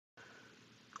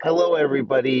Hello,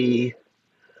 everybody.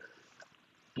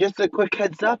 Just a quick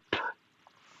heads up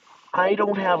I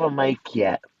don't have a mic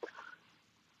yet.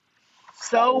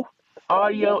 So,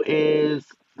 audio is,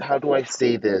 how do I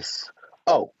say this?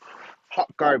 Oh,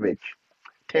 hot garbage.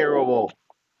 Terrible.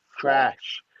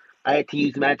 Trash. I had to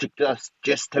use magic dust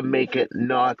just to make it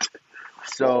not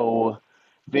so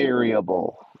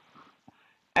variable.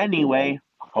 Anyway,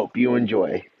 hope you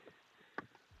enjoy.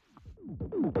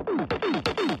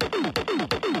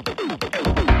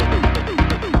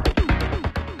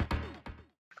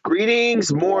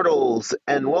 Greetings, mortals,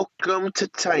 and welcome to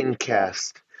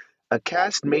Tinecast, a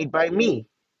cast made by me,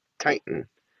 Titan.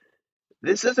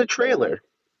 This is a trailer.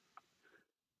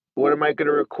 What am I going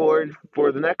to record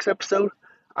for the next episode?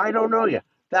 I don't know yet.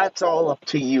 That's all up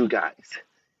to you guys.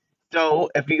 So,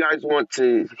 if you guys want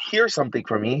to hear something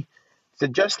from me,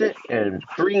 suggest it in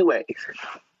three ways: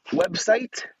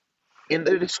 website in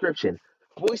the description,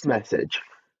 voice message,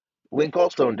 link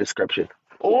also in description,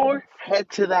 or head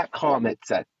to that comment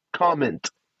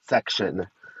section.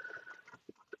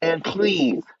 And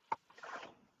please,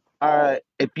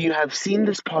 if you have seen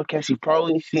this podcast, you've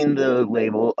probably seen the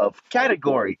label of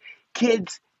category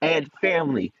kids and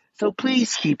family. So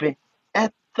please keep it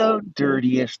at the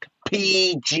dirtiest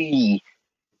PG.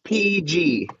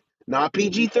 PG. Not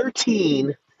PG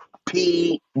 13,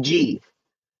 PG.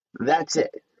 That's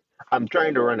it. I'm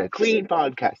trying to run a clean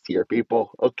podcast here,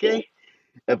 people, okay?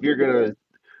 If you're going to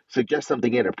suggest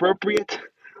something inappropriate,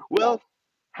 well,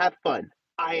 have fun.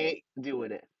 I ain't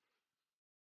doing it.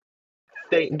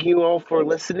 Thank you all for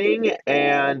listening,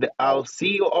 and I'll see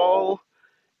you all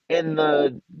in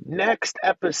the next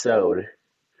episode.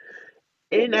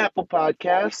 In Apple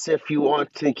Podcasts, if you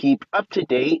want to keep up to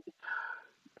date,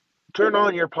 turn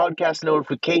on your podcast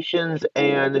notifications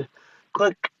and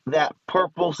click that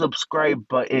purple subscribe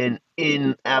button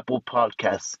in Apple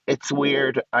Podcasts. It's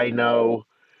weird, I know.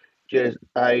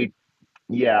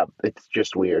 Yeah, it's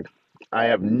just weird. I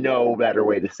have no better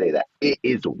way to say that. It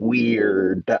is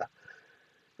weird.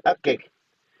 Okay,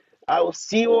 I will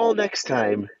see you all next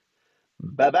time.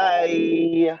 Bye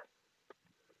bye.